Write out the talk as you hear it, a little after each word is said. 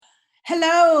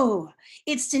Hello,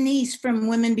 it's Denise from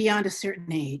Women Beyond a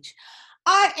Certain Age.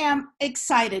 I am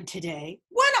excited today.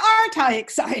 When aren't I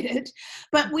excited?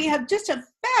 But we have just a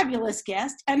fabulous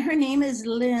guest, and her name is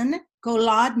Lynn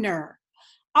Golodner.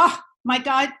 Oh, my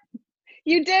God.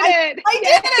 You did it. I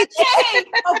did it.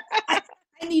 Yay. Oh,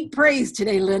 I need praise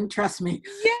today, Lynn. Trust me.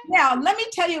 Yeah. Now, let me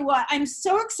tell you what. I'm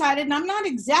so excited, and I'm not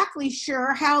exactly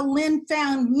sure how Lynn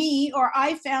found me or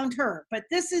I found her, but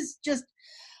this is just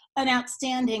an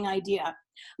outstanding idea.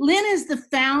 Lynn is the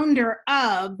founder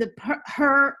of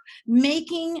her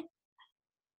Make a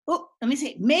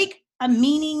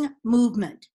Meaning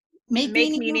movement. Make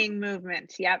meaning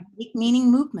movement. Yep. Make meaning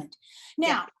movement.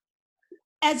 Now,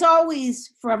 as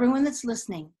always, for everyone that's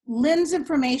listening, Lynn's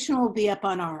information will be up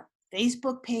on our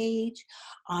Facebook page,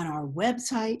 on our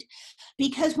website,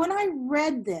 because when I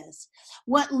read this,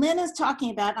 what Lynn is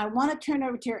talking about, I want to turn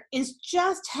over to her, is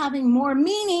just having more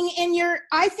meaning in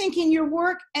your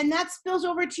work, and that spills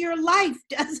over to your life,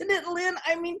 doesn't it, Lynn?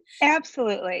 I mean,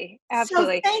 absolutely.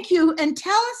 So thank you, and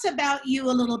tell us about you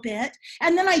a little bit,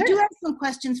 and then I do have some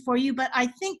questions for you, but I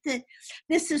think that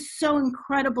this is so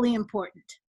incredibly important.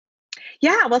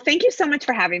 Yeah, well, thank you so much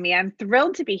for having me. I'm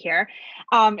thrilled to be here.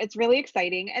 It's really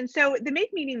exciting. And so the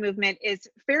Make Meaning movement is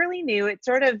fairly new. It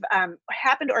sort of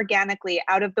happened organically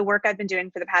out of the work I've been doing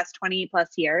for the past 20 plus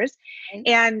years. Okay.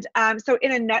 And so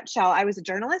in a nutshell, I was a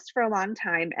journalist for a long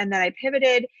time, and then I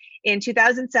pivoted in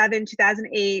 2007,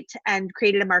 2008, and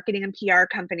created a marketing and PR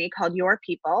company called Your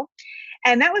People.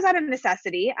 And that was out of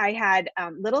necessity. I had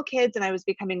little kids and I was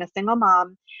becoming a single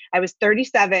mom. I was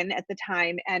 37 at the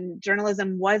time, and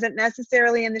journalism wasn't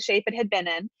necessarily in the shape it had been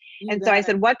in. So I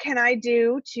said, what can I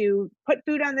do to put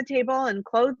food on the table and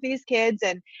clothe these kids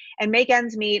and make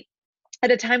ends meet at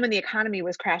a time when the economy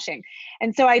was crashing?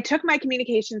 And so I took my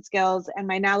communication skills and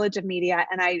my knowledge of media,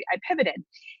 and I pivoted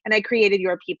and I created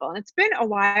Your People. And it's been a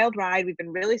wild ride. We've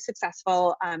been really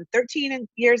successful, 13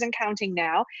 years and counting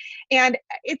now. And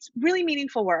it's really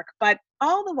meaningful work. But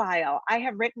all the while, I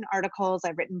have written articles,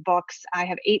 I've written books, I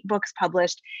have 8 books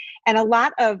published. And a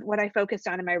lot of what I focused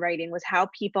on in my writing was how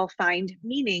people find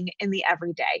meaning in the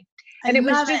everyday. And it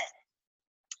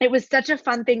was such a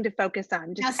fun thing to focus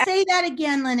on. Now say that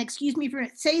again, Lynn. Excuse me for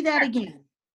say that again.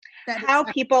 How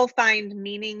people find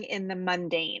meaning in the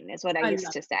mundane is what I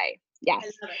used to say.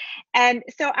 Yes. And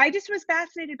so I just was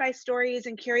fascinated by stories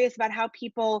and curious about how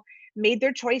people made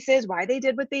their choices, why they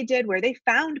did what they did, where they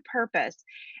found purpose.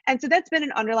 And so that's been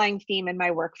an underlying theme in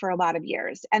my work for a lot of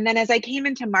years. And then as I came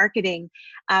into marketing,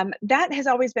 that has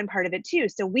always been part of it too.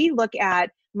 So we look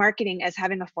at marketing as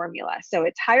having a formula. So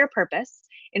it's higher purpose,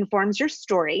 informs your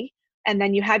story, and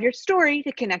then you have your story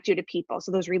to connect you to people.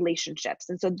 So those relationships.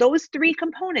 And so those 3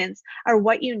 components are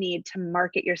what you need to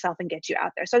market yourself and get you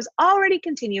out there. So I was already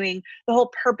continuing the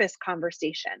whole purpose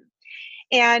conversation.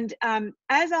 And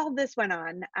as all this went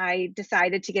on, I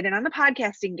decided to get in on the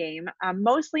podcasting game,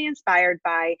 mostly inspired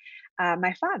by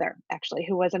my father, actually,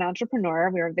 who was an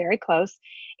entrepreneur. We were very close.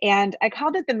 And I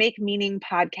called it the Make Meaning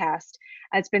podcast.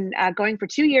 It's been going for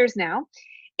 2 years now.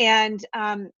 And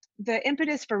the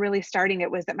impetus for really starting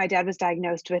it was that my dad was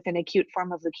diagnosed with an acute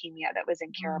form of leukemia that was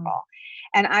incurable.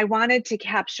 And I wanted to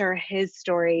capture his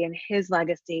story and his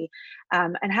legacy,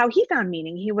 and how he found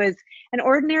meaning. He was an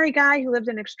ordinary guy who lived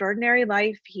an extraordinary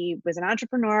life. He was an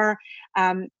entrepreneur,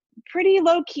 pretty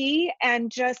low key,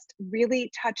 and just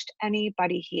really touched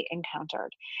anybody he encountered.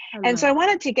 And so I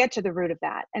wanted to get to the root of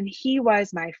that. And he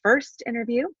was my first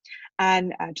interview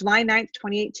on July 9th,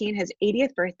 2018, his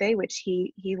 80th birthday, which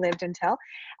he lived until.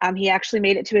 He actually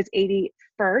made it to his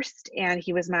 81st, and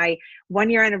he was my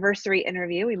 1-year anniversary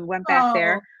interview. We went back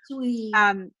there. Sweet.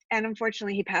 And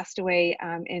unfortunately, he passed away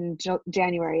in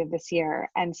January of this year.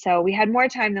 And so we had more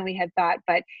time than we had thought,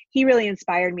 but he really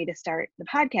inspired me to start the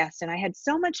podcast. And I had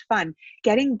so much fun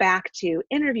getting back to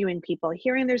interviewing people,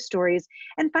 hearing their stories,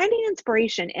 and finding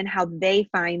inspiration in how they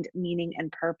find meaning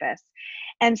and purpose.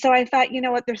 And so I thought, you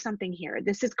know what, there's something here.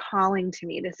 This is calling to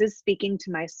me. This is speaking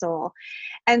to my soul.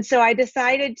 And so I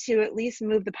decided to at least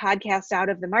move the podcast out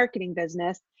of the marketing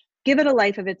business, give it a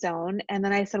life of its own. And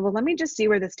then I said, well, let me just see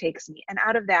where this takes me. And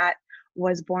out of that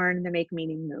was born the Make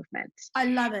Meaning movement. I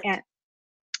love it.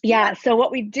 And so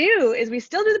what we do is we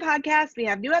still do the podcast. We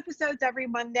have new episodes every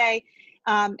Monday.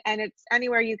 And it's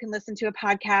anywhere you can listen to a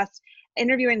podcast,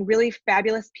 interviewing really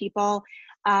fabulous people.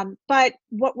 But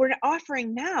what we're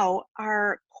offering now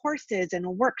are courses and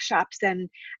workshops and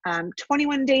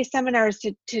 21-day seminars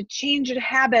to change a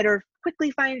habit or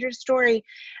quickly find your story,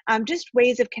 just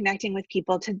ways of connecting with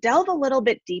people to delve a little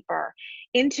bit deeper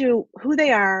into who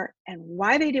they are and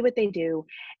why they do what they do,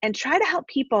 and try to help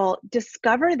people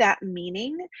discover that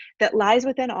meaning that lies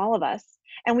within all of us,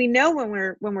 And we know when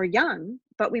we're young,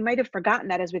 but we might have forgotten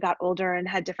that as we got older and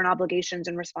had different obligations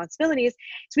and responsibilities.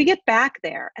 So we get back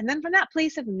there. And then from that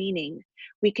place of meaning,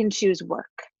 we can choose work.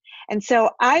 And so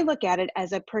I look at it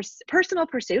as a personal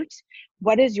pursuit.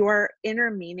 What is your inner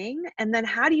meaning? And then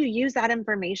how do you use that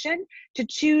information to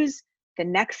choose the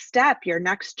next step, your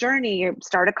next journey, you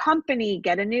start a company,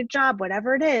 get a new job,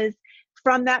 whatever it is,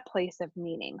 from that place of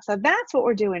meaning. So that's what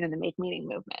we're doing in the Make Meaning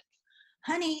movement.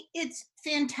 Honey, it's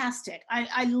fantastic.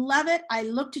 I love it. I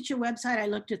looked at your website. I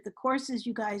looked at the courses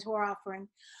you guys were offering.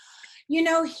 You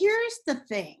know, here's the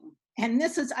thing, and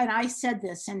I said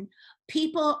this, and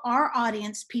people, our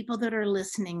audience, people that are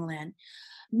listening, Lynn,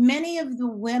 many of the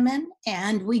women,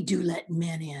 and we do let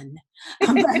men in,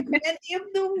 but many of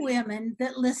the women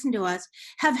that listen to us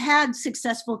have had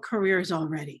successful careers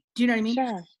already. Do you know what I mean?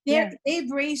 Sure. Yeah.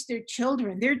 They've raised their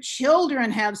children. Their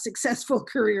children have successful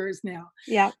careers now.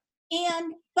 Yeah.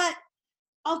 But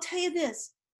I'll tell you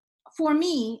this, for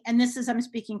me, and this is, I'm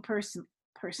speaking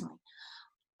personally,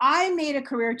 I made a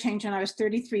career change when I was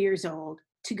 33 years old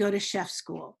to go to chef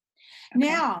school. Okay.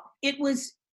 Now, it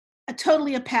was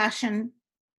totally a passion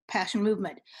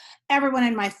movement. Everyone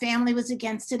in my family was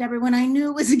against it. Everyone I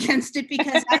knew was against it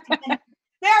because I was a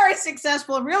very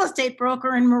successful real estate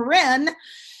broker in Marin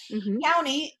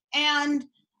County. And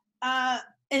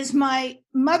as my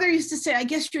mother used to say, I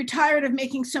guess you're tired of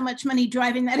making so much money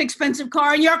driving that expensive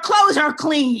car and your clothes are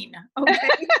clean. Okay.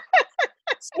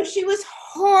 So she was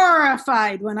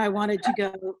horrified when I wanted to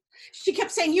go. She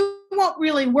kept saying, you won't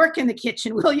really work in the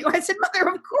kitchen, will you? I said, Mother,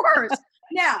 of course.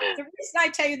 Now, the reason I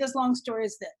tell you this long story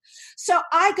is this. So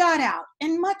I got out,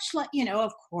 and much like, you know,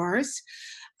 of course,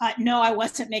 no, I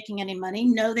wasn't making any money.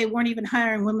 No, they weren't even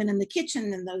hiring women in the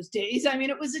kitchen in those days. I mean,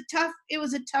 it was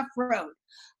a tough road.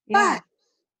 Yeah. But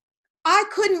I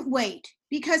couldn't wait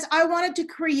because I wanted to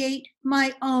create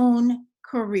my own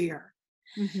career.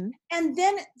 And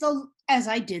then as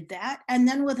I did that, and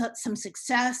then with some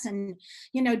success and,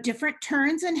 you know, different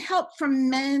turns and help from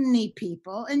many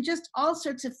people and just all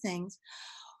sorts of things,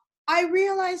 I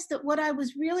realized that what I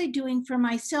was really doing for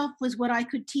myself was what I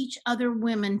could teach other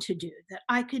women to do, that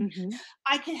I could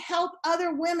help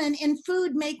other women in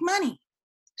food make money.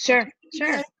 Sure.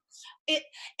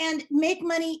 And make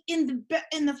money in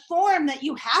the form that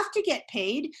you have to get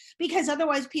paid, because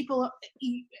otherwise people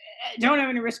don't have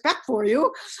any respect for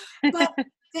you, but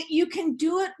that you can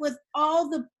do it with all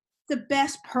the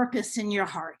best purpose in your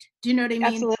heart. Do you know what I mean?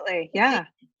 Absolutely. Yeah.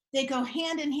 They go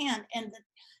hand in hand. And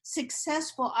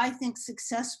I think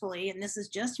successfully, and this is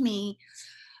just me,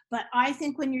 but I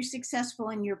think when you're successful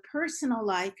in your personal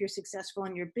life, you're successful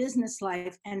in your business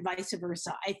life, and vice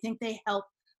versa. I think they help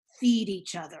feed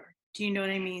each other. Do you know what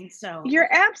I mean? So you're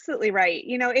absolutely right.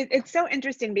 You know, it's so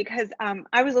interesting because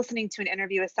I was listening to an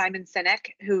interview with Simon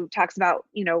Sinek, who talks about,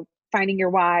 you know, finding your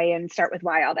why and start with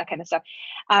why, all that kind of stuff.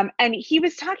 And he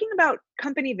was talking about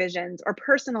company visions or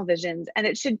personal visions, and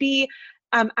it should be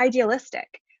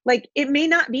idealistic. Like, it may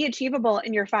not be achievable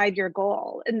in your 5-year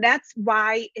goal. And that's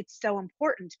why it's so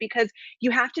important, because you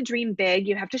have to dream big,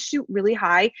 you have to shoot really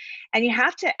high, and you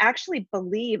have to actually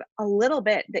believe a little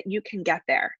bit that you can get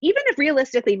there. Even if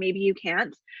realistically, maybe you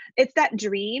can't, it's that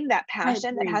dream, that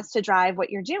passion that has to drive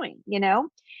what you're doing, you know?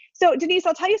 So Denise,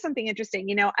 I'll tell you something interesting.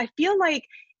 You know, I feel like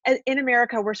in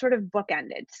America, we're sort of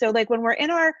bookended. So like when we're in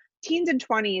our teens and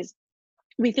 20s,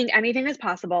 we think anything is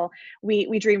possible.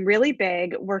 We dream really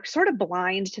big. We're sort of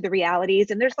blind to the realities,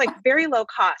 and there's like very low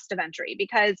cost of entry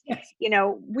because, you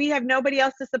know, we have nobody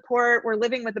else to support. We're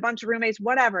living with a bunch of roommates,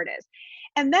 whatever it is.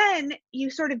 And then you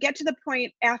sort of get to the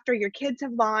point after your kids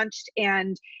have launched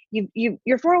and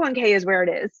your 401k is where it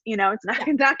is, you know, it's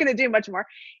not going to do much more.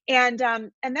 And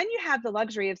then you have the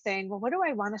luxury of saying, well, what do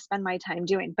I want to spend my time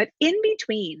doing? But in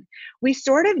between, we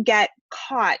sort of get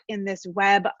caught in this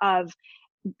web of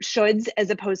shoulds as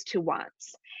opposed to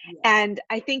wants. And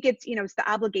I think it's, you know, it's the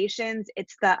obligations,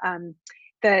 it's the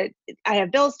I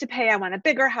have bills to pay, I want a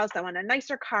bigger house, I want a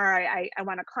nicer car, I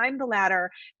want to climb the ladder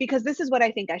because this is what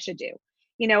I think I should do.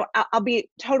 You know, I'll be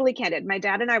totally candid. My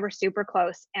dad and I were super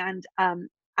close, and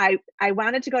I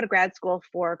wanted to go to grad school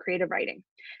for creative writing.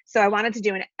 So I wanted to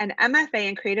do an MFA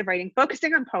in creative writing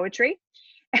focusing on poetry.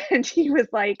 And he was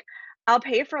like, I'll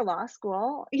pay for law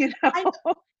school, you know.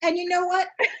 And you know what?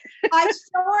 I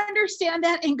so understand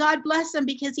that, and God bless him,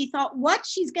 because he thought, what?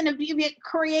 She's going to be a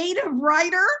creative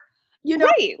writer? You know?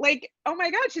 Right. Like, oh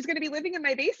my God, she's going to be living in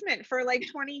my basement for like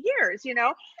 20 years, you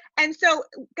know? And so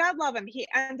God love him. He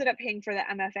ended up paying for the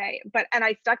MFA, and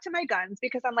I stuck to my guns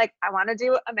because I'm like, I want to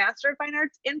do a Master of Fine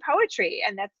Arts in poetry,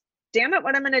 and that's damn it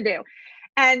what I'm going to do.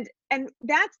 And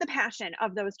that's the passion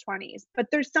of those 20s. But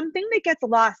there's something that gets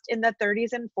lost in the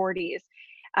 30s and 40s.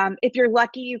 If you're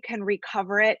lucky, you can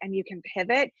recover it and you can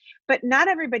pivot, but not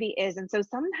everybody is. And so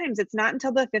sometimes it's not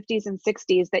until the 50s and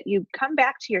 60s that you come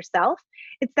back to yourself.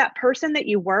 It's that person that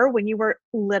you were when you were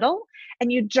little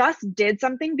and you just did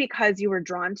something because you were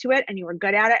drawn to it and you were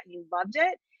good at it and you loved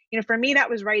it. For me, that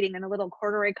was writing in a little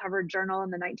corduroy covered journal in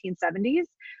the 1970s.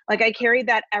 Like I carried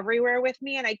that everywhere with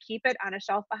me and I keep it on a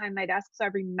shelf behind my desk so I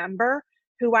remember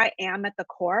who I am at the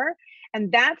core.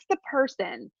 And that's the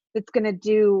person that's going to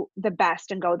do the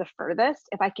best and go the furthest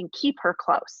if I can keep her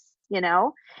close,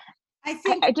 I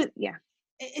think I just, yeah.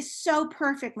 It's so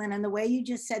perfect, Lynn, and the way you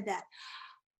just said that.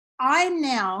 I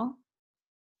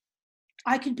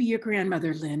could be your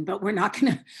grandmother, Lynn, but we don't have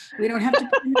to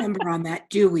put a number on that,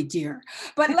 do we, dear?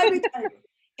 But let me tell you,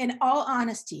 in all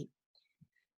honesty,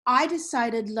 I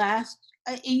decided a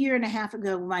year and a half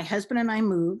ago, my husband and I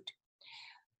moved.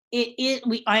 I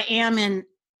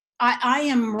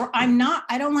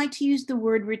don't like to use the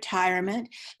word retirement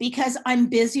because I'm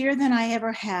busier than I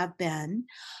ever have been.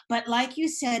 But like you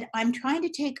said, I'm trying to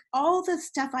take all the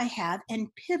stuff I have and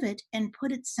pivot and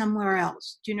put it somewhere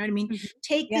else. Do you know what I mean? Mm-hmm.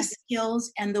 Take the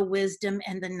skills and the wisdom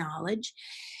and the knowledge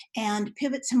and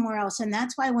pivot somewhere else. And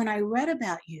that's why when I read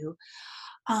about you,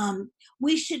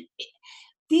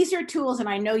 these are tools, and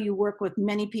I know you work with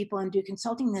many people and do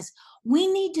consulting this. We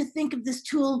need to think of this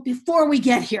tool before we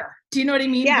get here. Do you know what I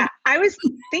mean? Yeah, I was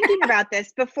thinking about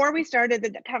this before we started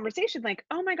the conversation, like,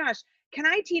 oh my gosh, can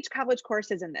I teach college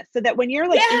courses in this? So that when you're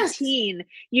like 18,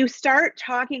 you start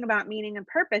talking about meaning and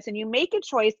purpose and you make a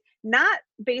choice, not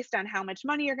based on how much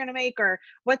money you're going to make or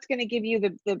what's going to give you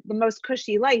the most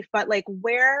cushy life, but like,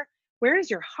 where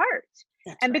is your heart?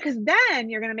 Because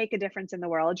then you're going to make a difference in the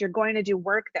world. You're going to do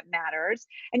work that matters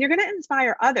and you're going to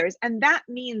inspire others. And that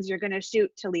means you're going to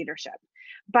shoot to leadership.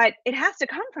 But it has to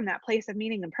come from that place of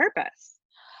meaning and purpose.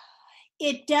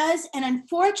 It does. And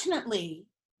unfortunately,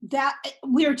 that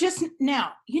we're just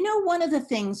now, one of the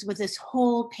things with this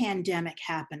whole pandemic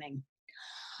happening,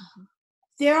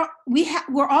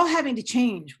 we're all having to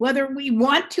change, whether we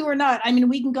want to or not. I mean,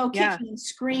 we can go kicking and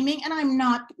screaming, and I'm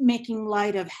not making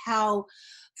light of how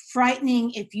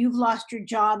frightening if you've lost your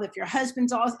job, if your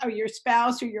husband's or your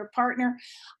spouse or your partner.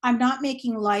 I'm not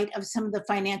making light of some of the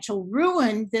financial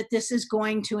ruin that this is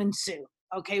going to ensue.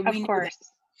 Okay, of course.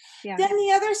 Yeah. Then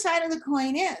the other side of the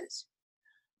coin is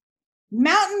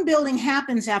mountain building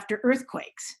happens after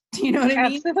earthquakes. Do you know what I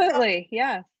mean? Absolutely.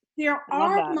 Yeah. There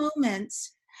are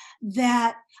moments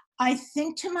that I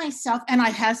think to myself, and I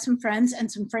have some friends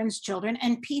and some friends' children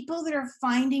and people that are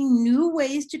finding new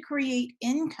ways to create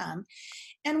income.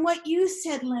 And what you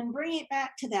said, Lynn, bring it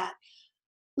back to that.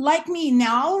 Like me,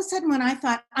 now all of a sudden when I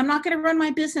thought, I'm not going to run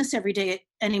my business every day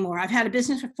anymore. I've had a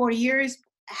business for 40 years,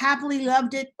 happily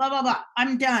loved it, blah, blah, blah.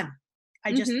 I'm done.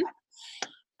 I just,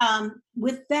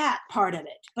 with that part of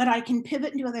it, but I can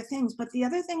pivot into other things. But the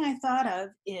other thing I thought of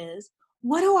is,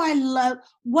 what do I love?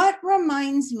 What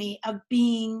reminds me of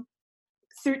being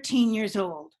 13 years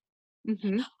old?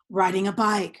 Riding a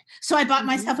bike. So I bought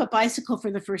myself a bicycle for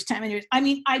the first time in years. I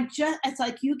mean, it's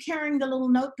like you carrying the little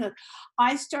notebook.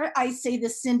 I say to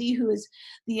Cindy, who is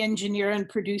the engineer and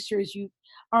producer, as you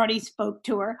already spoke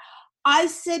to her, I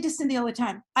said to Cindy all the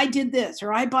time, I did this,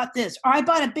 or I bought this, or I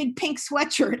bought a big pink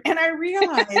sweatshirt. And I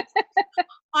realized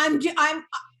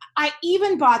I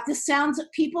even bought the sounds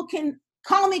that people can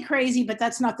call me crazy, but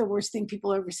that's not the worst thing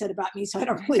people ever said about me. So I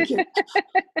don't really care.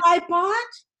 I bought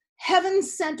Heaven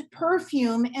Scent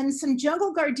perfume and some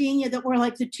jungle gardenia that were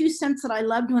like the 2 scents that I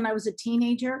loved when I was a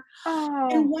teenager. Oh.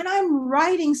 And when I'm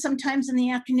writing sometimes in the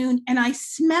afternoon and I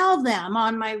smell them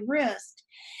on my wrist,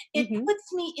 it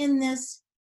puts me in this,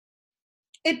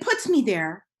 it puts me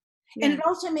there. Yeah. And it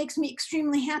also makes me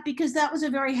extremely happy because that was a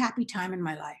very happy time in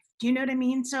my life. Do you know what I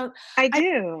mean? So I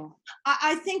do.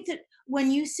 I think that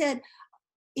when you said,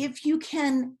 if you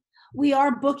can, we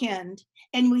are bookend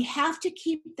and we have to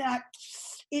keep that.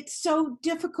 It's so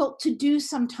difficult to do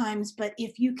sometimes, but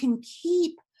if you can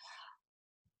keep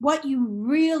what you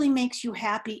really makes you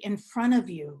happy in front of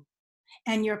you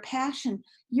and your passion,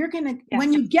 you're going to,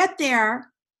 when you get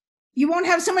there, you won't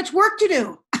have so much work to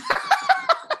do.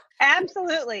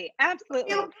 Absolutely.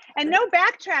 Absolutely. And no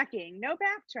backtracking.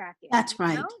 That's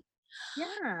right.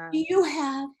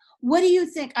 Yeah. What do you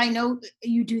think? I know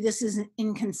you do this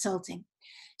in consulting.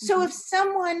 So if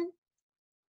someone,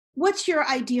 what's your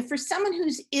idea for someone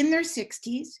who's in their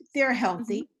 60s, they're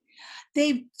healthy,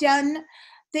 they've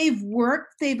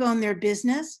worked, they've owned their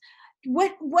business.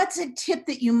 What's a tip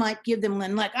that you might give them,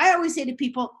 Lynn? Like I always say to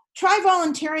people, try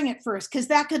volunteering at first, because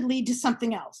that could lead to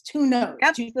something else. Who knows?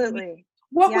 Absolutely.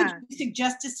 What would you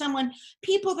suggest to someone,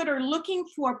 people that are looking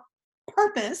for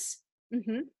purpose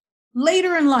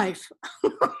later in life?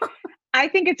 I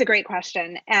think it's a great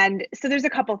question. And so there's a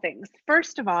couple things.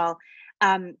 First of all,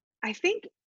 I think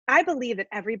I believe that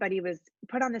everybody was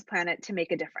put on this planet to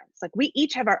make a difference. Like we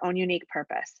each have our own unique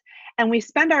purpose, and we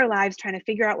spend our lives trying to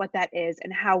figure out what that is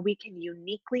and how we can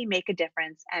uniquely make a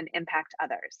difference and impact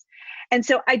others. And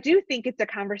so I do think it's a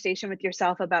conversation with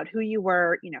yourself about who you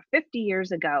were, 50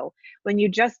 years ago when you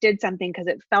just did something because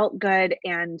it felt good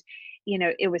and,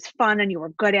 it was fun and you were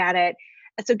good at it.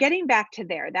 So getting back to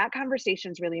there, that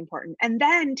conversation is really important. And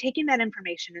then taking that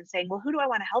information and saying, well, who do I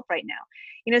want to help right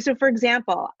now? So for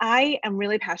example, I am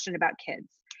really passionate about kids.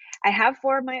 I have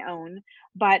 4 of my own,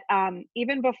 but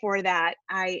even before that,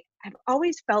 I've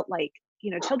always felt like,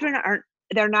 children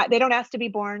they don't ask to be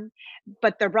born,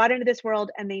 but they're brought into this world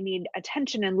and they need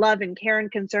attention and love and care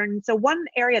and concern. And so one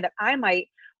area that I might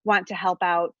want to help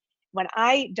out when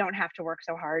I don't have to work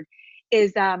so hard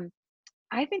is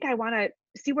I think I want to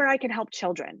see where I can help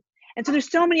children. And so there's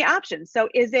so many options. So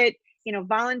is it,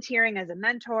 volunteering as a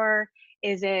mentor?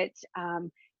 Is it,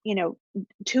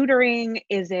 tutoring?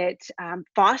 Is it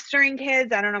fostering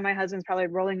kids? I don't know. My husband's probably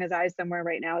rolling his eyes somewhere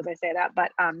right now as I say that,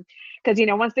 but because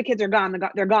once the kids are gone,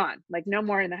 they're gone. Like no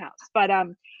more in the house. But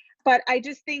I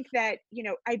just think that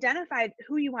identify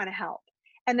who you want to help,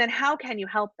 and then how can you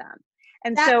help them?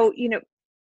 And That's so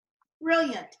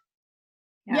brilliant.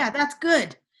 Yeah, that's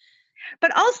good.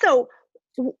 But also,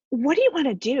 what do you want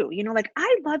to do? Like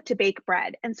I love to bake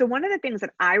bread. And so one of the things that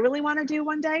I really want to do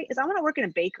one day is I want to work in a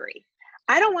bakery.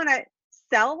 I don't want to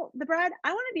sell the bread.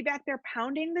 I want to be back there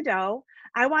pounding the dough.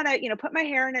 I want to, put my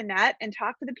hair in a net and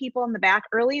talk to the people in the back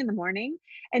early in the morning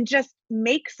and just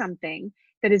make something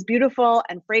that is beautiful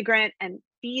and fragrant and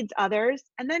feeds others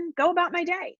and then go about my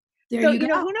day. There So, you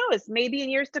go. who knows? Maybe in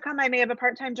years to come, I may have a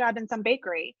part-time job in some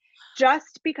bakery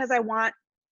just because I want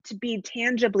to be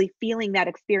tangibly feeling that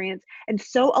experience and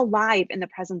so alive in the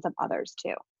presence of others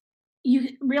too.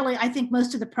 I think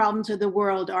most of the problems of the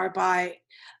world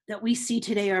that we see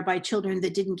today are by children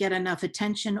that didn't get enough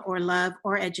attention or love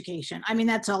or education. I mean,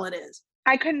 that's all it is.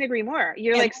 I couldn't agree more.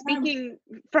 You're like speaking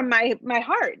from my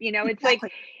heart, it's exactly.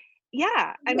 Like,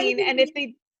 yeah, I mean, and if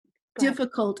they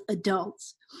difficult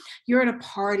adults, you're at a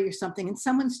party or something and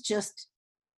someone's just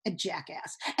a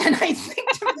jackass. And I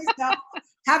think to myself,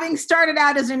 having started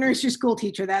out as a nursery school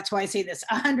teacher, that's why I say this,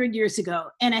 100 years ago,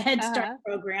 in a Head Start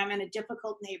program in a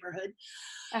difficult neighborhood.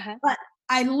 But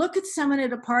I look at someone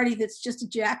at a party that's just a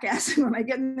jackass, and when I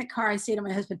get in the car, I say to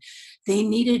my husband, they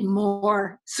needed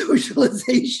more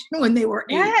socialization when they were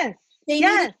 8. Yes. They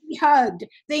needed to be hugged.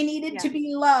 They needed to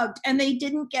be loved, and they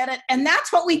didn't get it. And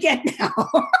that's what we get now.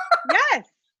 Yes.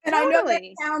 And totally. I know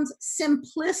that sounds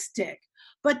simplistic,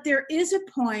 but there is a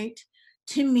point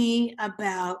to me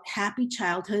about happy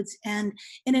childhoods and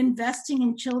in investing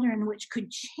in children, which could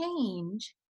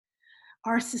change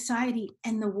our society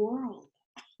and the world.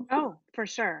 Oh, for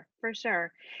sure. For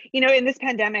sure. In this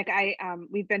pandemic,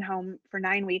 we've been home for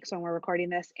 9 weeks when we're recording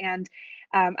this. And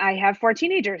I have 4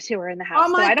 teenagers who are in the house.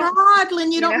 Oh my God,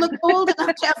 Lynn, you don't look old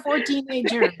enough to have 4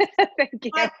 teenagers. Thank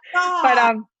you.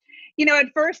 But, at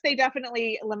first they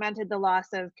definitely lamented the loss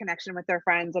of connection with their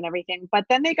friends and everything, but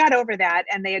then they got over that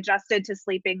and they adjusted to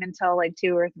sleeping until like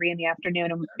 2 or 3 in the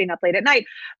afternoon and being up late at night.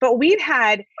 But we've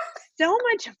had so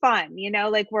much fun,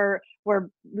 like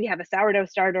we have a sourdough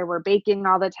starter, we're baking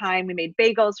all the time. We made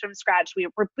bagels from scratch. We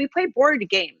play board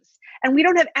games and we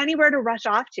don't have anywhere to rush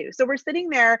off to. So we're sitting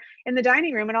there in the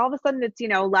dining room and all of a sudden it's,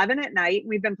 11 at night.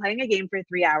 We've been playing a game for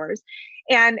 3 hours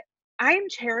and I am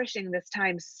cherishing this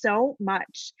time so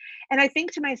much. And I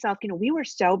think to myself, we were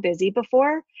so busy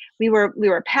before. We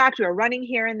were packed, we were running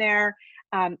here and there,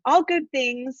 all good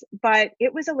things, but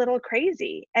it was a little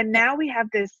crazy. And now we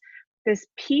have this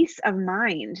peace of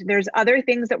mind. There's other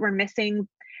things that we're missing,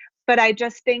 but I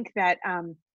just think that,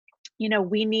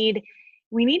 we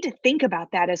need to think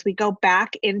about that as we go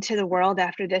back into the world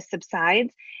after this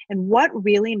subsides and what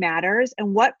really matters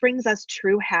and what brings us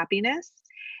true happiness.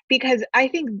 Because I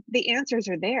think the answers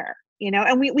are there,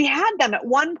 and we had them at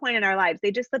one point in our lives. They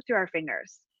just slipped through our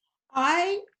fingers.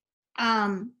 I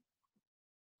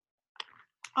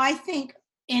think,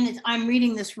 and I'm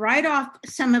reading this right off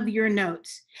some of your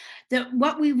notes, that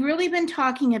what we've really been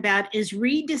talking about is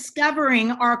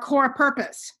rediscovering our core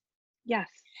purpose. Yes.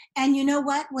 And you know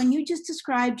what? When you just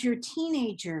described your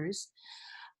teenagers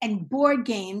and board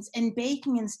games and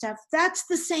baking and stuff, that's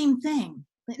the same thing.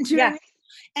 Yes.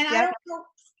 And I don't know.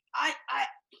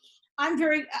 I'm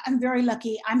very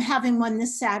lucky. I'm having one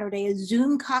this Saturday, a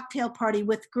Zoom cocktail party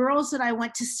with girls that I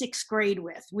went to 6th grade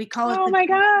with. We call it. Oh my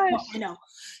gosh!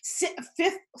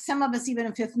 Fifth. Some of us even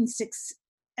in 5th and 6th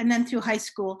and then through high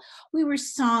school, we were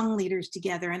song leaders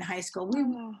together in high school.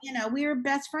 Oh. We were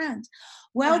best friends.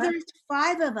 Well, Uh-huh. there's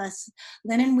 5 of us,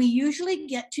 Lynn, and we usually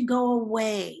get to go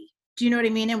away. Do you know what I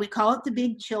mean? And we call it the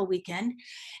Big Chill Weekend.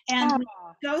 And we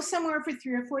Oh. go somewhere for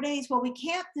 3 or 4 days. Well, we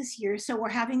can't this year, so we're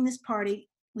having this party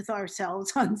with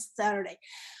ourselves on Saturday.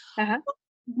 Uh-huh.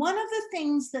 One of the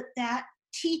things that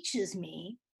teaches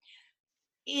me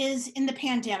is in the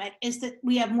pandemic is that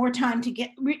we have more time to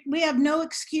we have no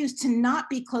excuse to not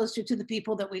be closer to the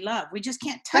people that we love. We just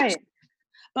can't touch Right. them.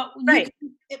 But Right.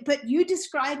 you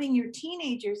describing your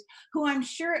teenagers who I'm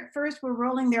sure at first were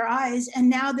rolling their eyes, and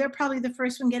now they're probably the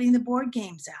first one getting the board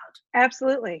games out.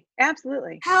 Absolutely.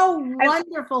 Absolutely. How And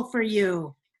wonderful for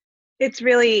you. it's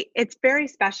very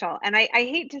special. And I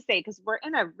hate to say, because we're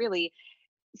in a really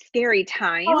scary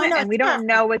time Oh, I know, and it's we don't terrifying.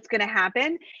 know what's going to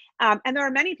happen. And there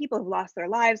are many people who've lost their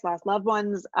lives, lost loved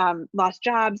ones, lost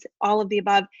jobs, all of the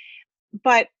above.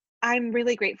 But I'm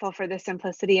really grateful for the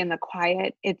simplicity and the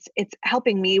quiet. It's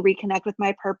helping me reconnect with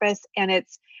my purpose, and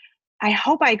I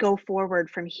hope I go forward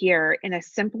from here in a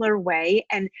simpler way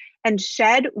and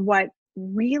shed what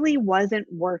really wasn't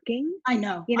working. I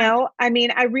know. I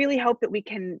mean, I really hope that we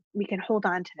can hold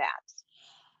on to that.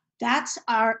 That's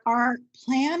our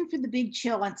plan for the Big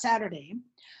Chill on Saturday.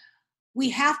 We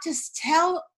have to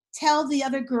tell the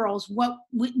other girls what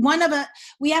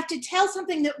we have to tell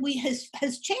something that we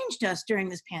has changed us during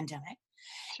this pandemic,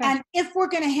 Sure. and if we're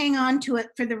going to hang on to it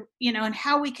for the and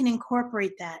how we can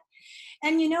incorporate that.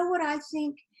 And you know what I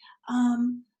think,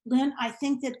 Lynn, I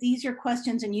think that these are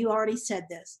questions, and you already said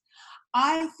this.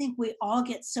 I think we all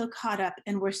get so caught up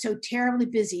and we're so terribly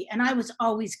busy. And I was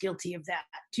always guilty of that.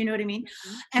 Do you know what I mean?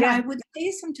 Mhm. And I Yeah. would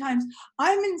say sometimes,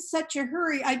 I'm in such a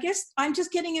hurry. I guess I'm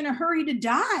just getting in a hurry to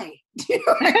die. Do you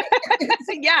know what I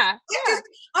mean? Yeah. Yeah.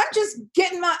 I'm just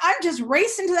I'm just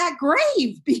racing to that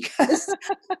grave because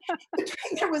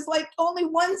there was like only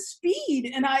one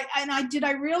speed. And did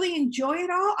I really enjoy it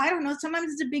all? I don't know.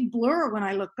 Sometimes it's a big blur when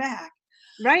I look back.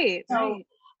 Right. So Right.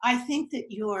 I think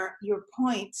that your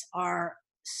points are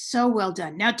so well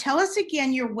done. Now tell us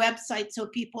again your website so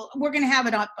we're going to have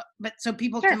it up, but so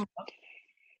people Sure. can look.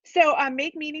 So,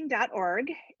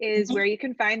 makemeaning.org is Mhm. where you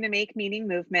can find the Make Meaning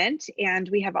movement. And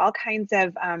we have all kinds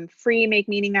of free Make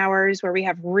Meaning hours where we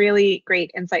have really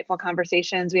great, insightful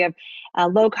conversations. We have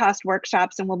low cost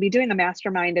workshops, and we'll be doing a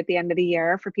mastermind at the end of the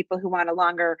year for people who want a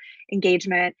longer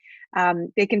engagement.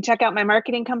 They can check out my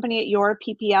marketing company at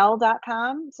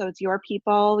yourppl.com. So it's your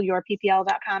people,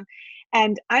 yourppl.com.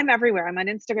 And I'm everywhere. I'm on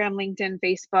Instagram, LinkedIn,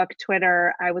 Facebook,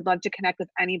 Twitter. I would love to connect with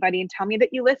anybody and tell me that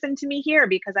you listen to me here,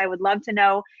 because I would love to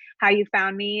know how you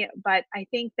found me. But I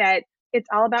think that it's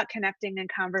all about connecting and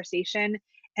conversation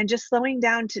and just slowing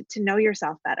down to know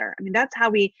yourself better. I mean, that's how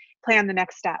we plan the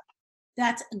next step.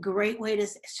 That's a great way to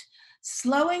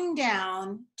slowing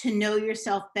down to know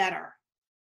yourself better.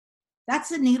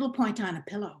 That's a needle point on a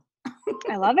pillow.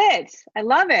 I love it. I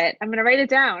love it. I'm going to write it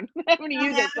down. I'm going to Now,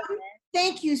 use it. Adam,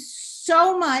 thank you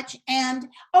so much. And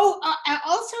I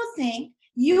also think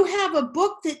you have a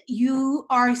book that you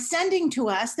are sending to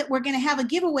us that we're going to have a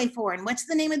giveaway for. And what's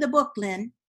the name of the book,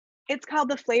 Lynn? It's called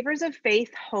The Flavors of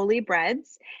Faith Holy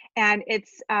Breads. And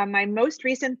it's my most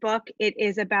recent book. It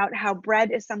is about how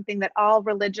bread is something that all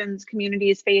religions,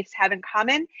 communities, faiths have in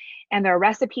common. And there are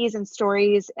recipes and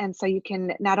stories. And so you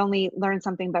can not only learn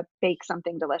something, but bake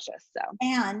something delicious. So,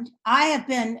 And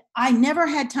I never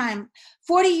had time,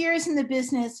 40 years in the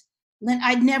business, Lynn,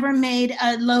 I'd never made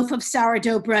a loaf of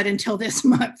sourdough bread until this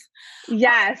month.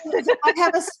 yes. I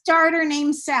have a starter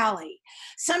named Sally.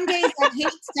 Some days I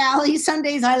hate Sally, some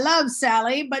days I love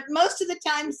Sally, but most of the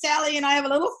time Sally and I have a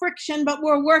little friction, but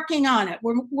we're working on it.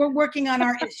 We're working on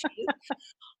our issues.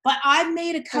 But I've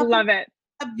made a I couple love it.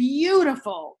 of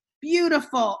beautiful,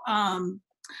 beautiful,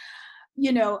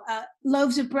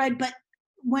 loaves of bread. But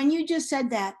when you just said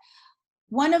that,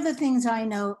 one of the things I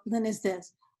know, Lynn, is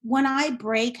this: when I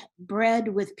break bread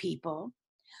with people,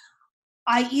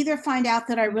 I either find out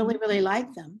that I really, Mhm. really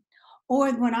like them,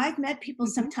 or when I've met people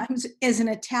Mhm. sometimes as an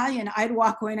Italian, I'd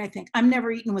walk away and I think, I'm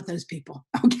never eating with those people.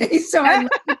 Okay. So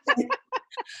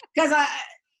because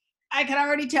I can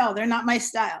already tell they're not my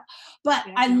style. But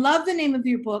Yeah. I love the name of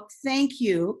your book. Thank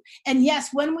you. And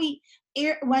yes,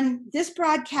 when this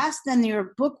broadcast, then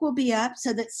your book will be up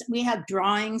so that we have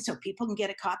drawings so people can get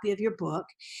a copy of your book.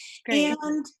 Great.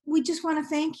 And we just want to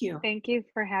thank you. Thank you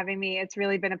for having me. It's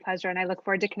really been a pleasure, and I look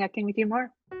forward to connecting with you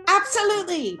more.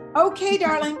 Absolutely. Okay,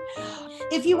 darling.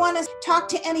 If you want to talk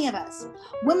to any of us,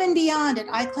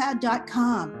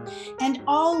 womenbeyond@icloud.com. And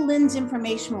all Lynn's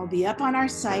information will be up on our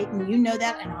site, and you know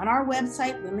that, and on our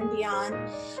website,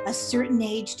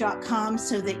 womenbeyondacertainage.com,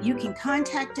 so that you can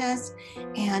contact us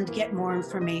and get more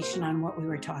information on what we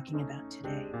were talking about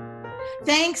today.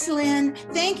 Thanks, Lynn.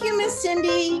 Thank you, Miss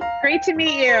Cindy. Great to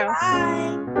meet you.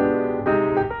 Bye.